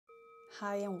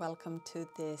Hi and welcome to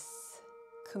this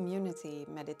community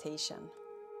meditation.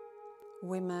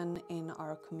 Women in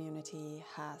our community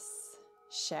has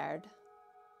shared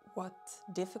what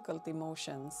difficult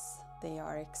emotions they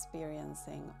are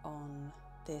experiencing on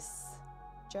this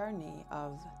journey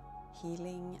of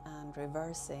healing and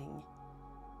reversing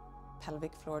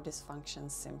pelvic floor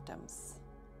dysfunction symptoms.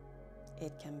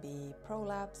 It can be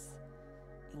prolapse,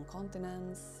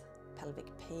 incontinence,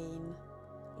 pelvic pain,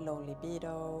 low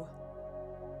libido.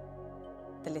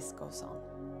 The list goes on.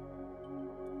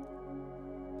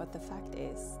 But the fact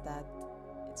is that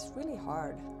it's really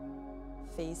hard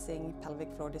facing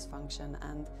pelvic floor dysfunction,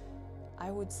 and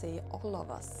I would say all of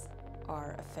us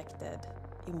are affected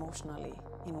emotionally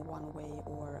in one way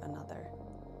or another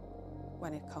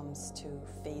when it comes to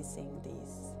facing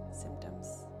these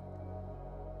symptoms.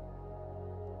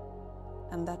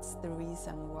 And that's the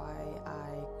reason why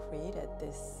I created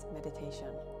this meditation.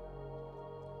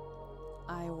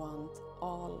 I want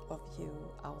all of you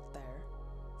out there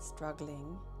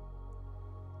struggling,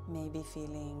 maybe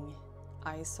feeling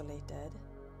isolated,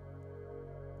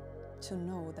 to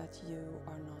know that you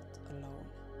are not alone.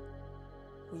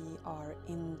 We are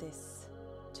in this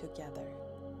together.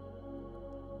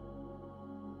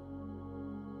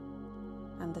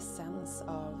 And the sense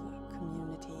of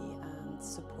community and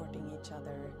supporting each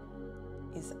other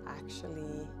is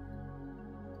actually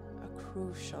a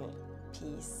crucial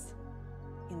piece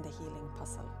in the healing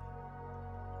puzzle.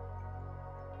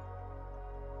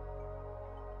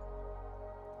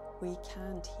 We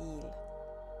can't heal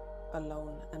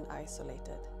alone and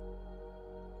isolated.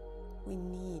 We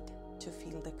need to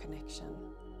feel the connection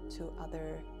to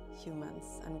other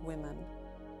humans and women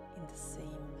in the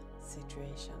same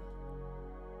situation.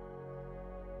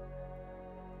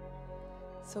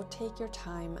 So take your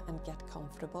time and get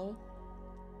comfortable.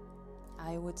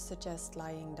 I would suggest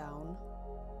lying down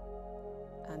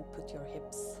and put your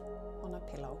hips on a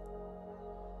pillow.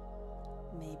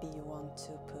 Maybe you want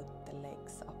to put the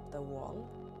legs up the wall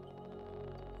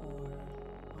or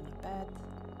on a bed,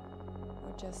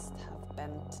 or just have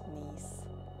bent knees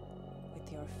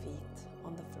with your feet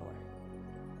on the floor.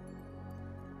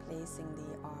 Placing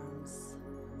the arms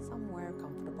somewhere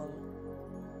comfortable.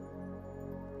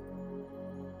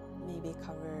 Maybe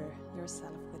cover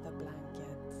yourself with a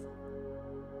blanket.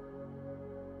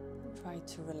 Try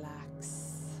to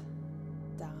relax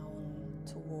down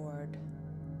toward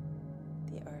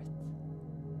the earth,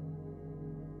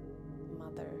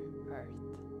 Mother Earth.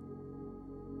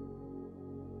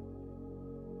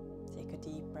 Take a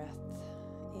deep breath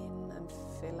in and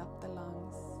fill up the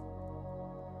lungs.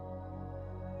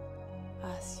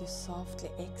 As you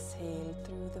softly exhale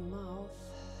through the mouth,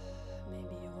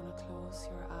 maybe you want to close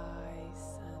your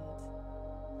eyes and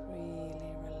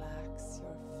really relax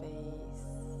your face,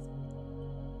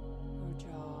 your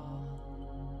jaw,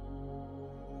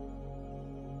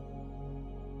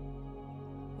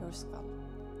 your skull.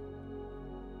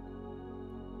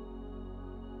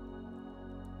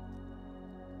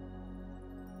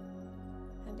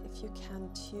 And if you can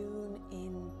tune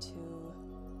into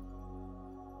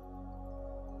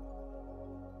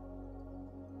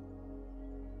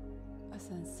a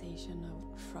sensation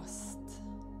of trust,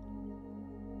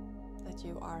 that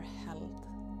you are held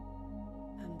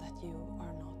and that you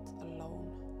are not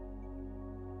alone.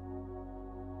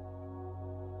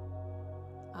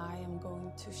 I am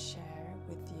going to share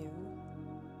with you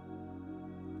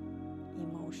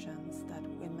emotions that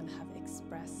women have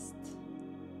expressed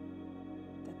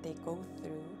that they go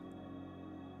through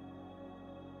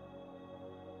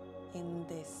in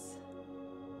this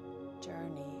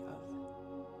journey of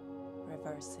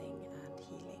reversing and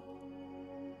healing.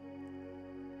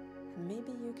 And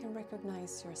maybe you can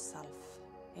recognize yourself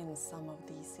in some of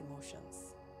these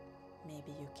emotions.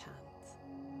 Maybe you can't.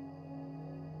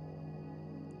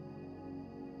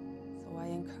 So I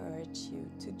encourage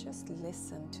you to just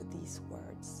listen to these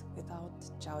words without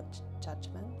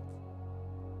judgment.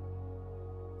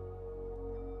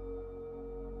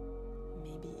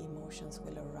 Maybe emotions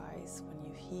will arise when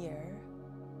you hear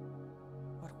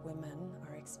what women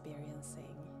are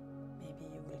experiencing. Maybe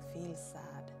you will feel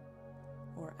sad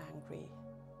or angry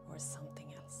or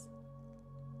something else.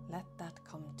 Let that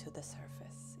come to the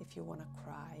surface. If you want to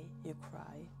cry, you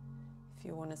cry. If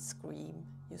you want to scream,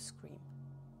 you scream.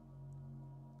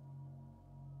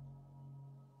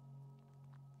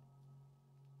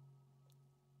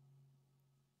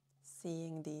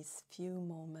 Seeing these few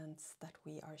moments that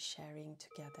we are sharing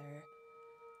together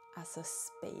as a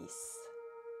space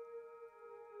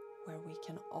where we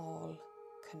can all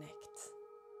connect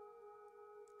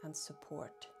and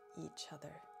support each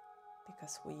other,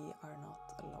 because we are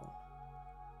not alone.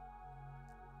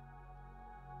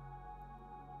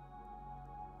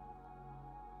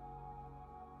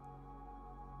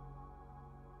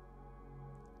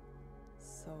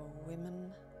 So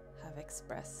women have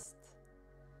expressed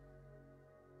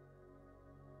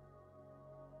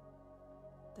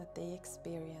that they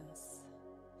experience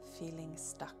feeling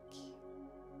stuck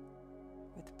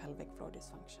with pelvic floor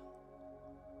dysfunction.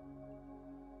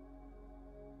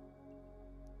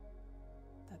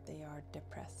 That they are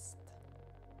depressed.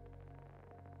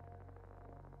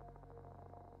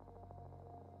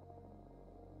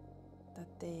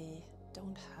 That they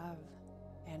don't have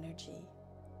energy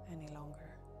any longer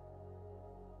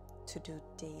to do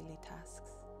daily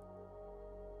tasks.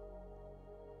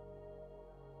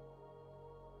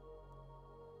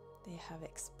 They have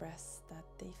expressed that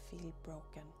they feel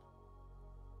broken.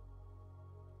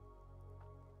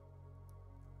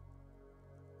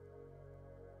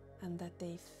 And that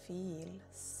they feel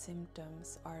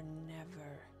symptoms are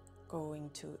never going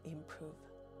to improve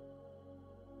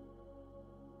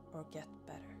or get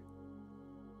better.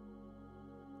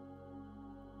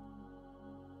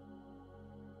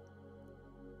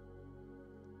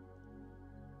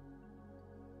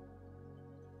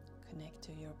 Connect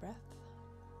to your breath.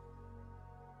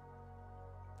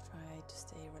 Try to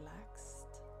stay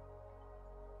relaxed.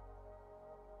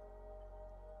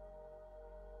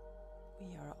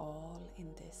 We are all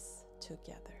in this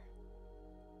together.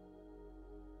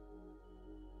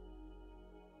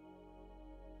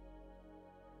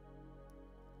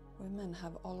 Women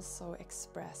have also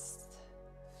expressed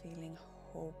feeling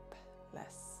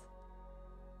hopeless,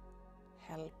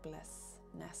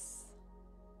 helplessness,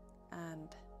 and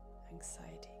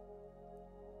anxiety.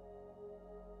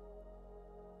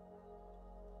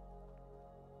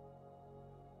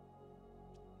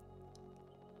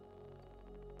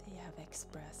 They have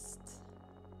expressed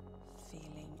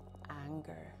feeling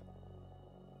anger,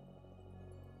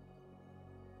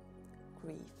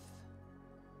 grief,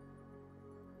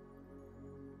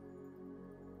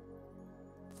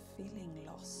 feeling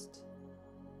lost,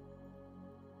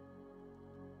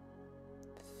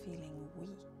 feeling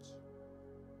weak,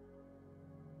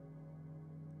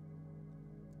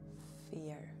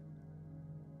 fear,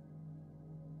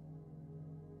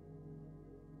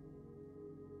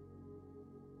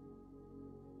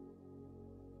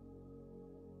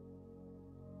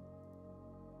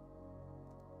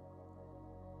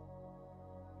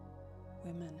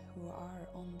 women who are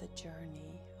on the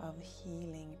journey of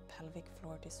healing pelvic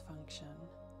floor dysfunction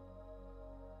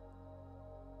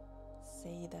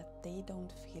say that they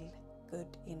don't feel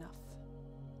good enough.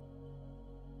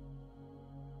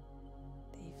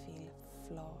 They feel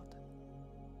flawed.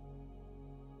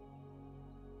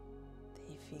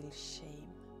 They feel shame.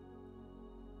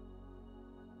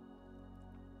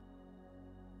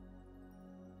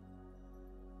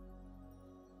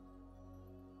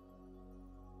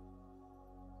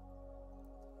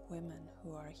 Women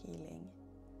who are healing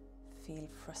feel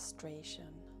frustration,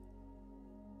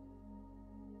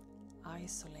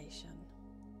 isolation,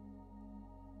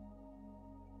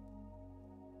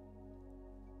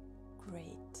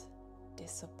 great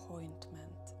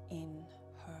disappointment in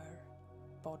her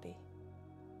body,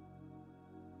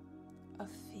 a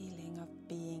feeling of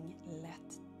being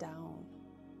let down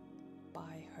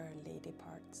by her lady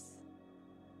parts.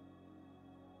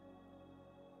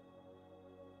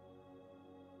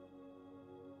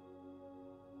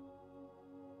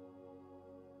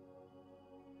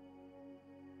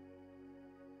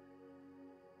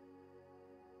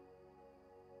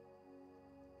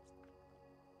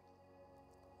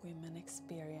 Women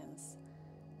experience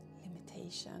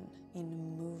limitation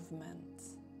in movement,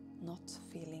 not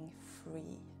feeling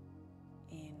free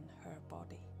in her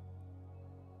body.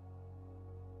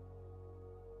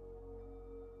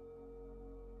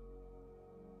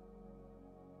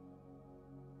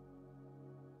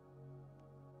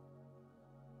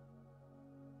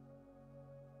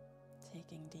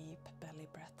 Taking deep belly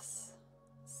breaths,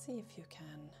 see if you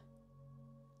can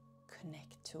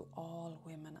connect to all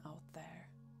women out there.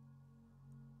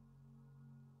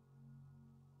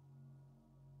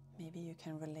 Maybe you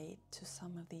can relate to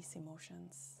some of these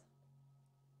emotions.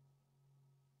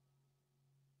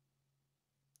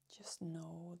 Just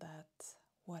know that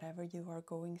whatever you are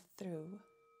going through,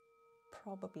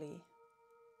 probably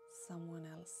someone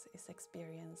else is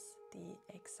experiencing the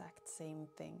exact same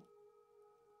thing.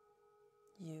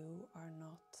 You are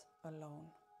not alone.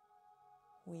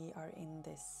 We are in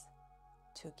this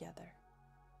together.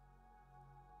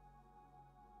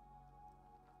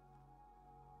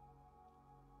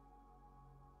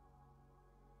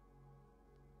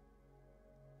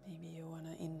 Maybe you want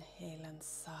to inhale and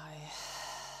sigh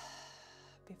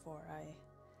before I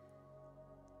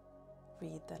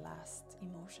read the last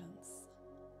emotions.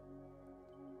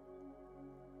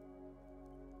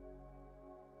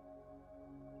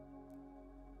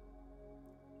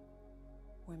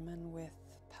 Women with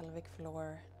pelvic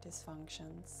floor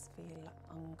dysfunctions feel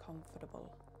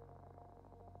uncomfortable,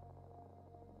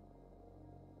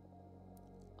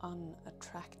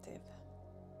 unattractive,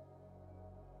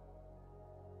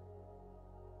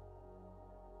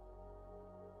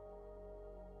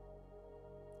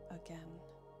 again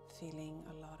feeling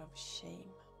a lot of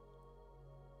shame,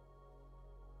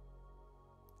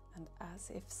 and as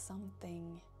if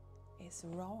something is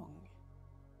wrong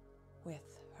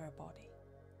with her body.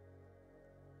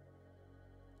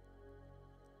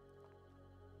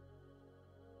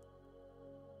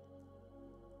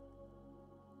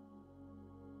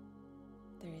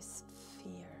 There is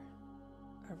fear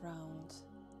around,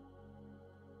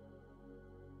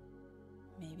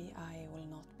 maybe I will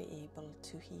not be able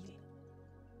to heal,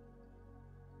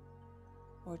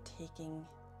 or taking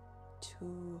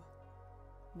too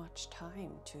much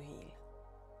time to heal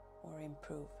or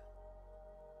improve,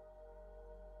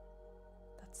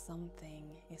 that something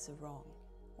is wrong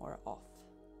or off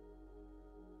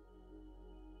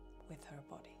with her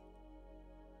body.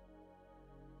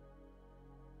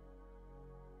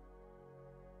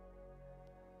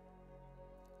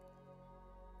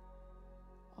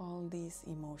 All these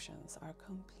emotions are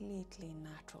completely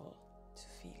natural to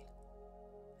feel,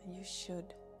 and you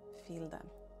should feel them.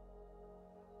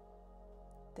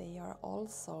 They are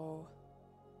also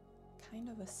kind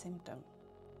of a symptom.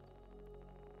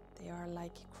 They are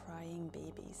like crying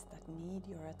babies that need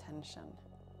your attention.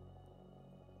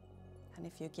 And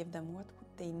if you give them what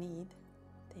they need,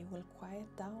 they will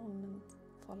quiet down and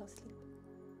fall asleep.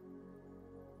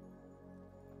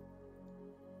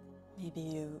 Maybe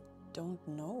you don't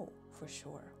know for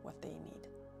sure what they need,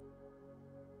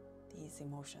 these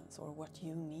emotions, or what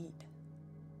you need.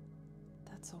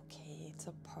 That's okay, it's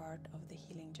a part of the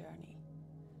healing journey.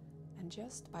 And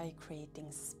just by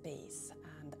creating space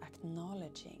and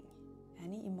acknowledging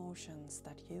any emotions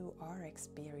that you are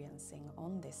experiencing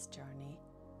on this journey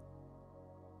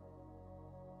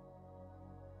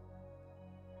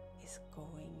is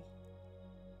going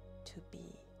to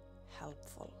be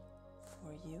helpful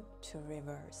for you to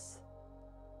reverse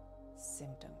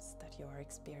symptoms that you are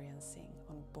experiencing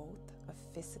on both a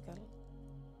physical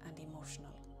and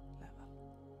emotional level.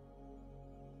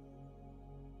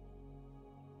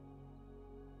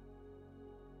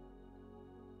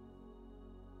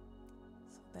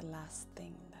 So the last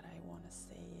thing that I want to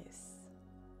say is,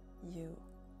 you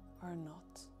are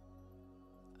not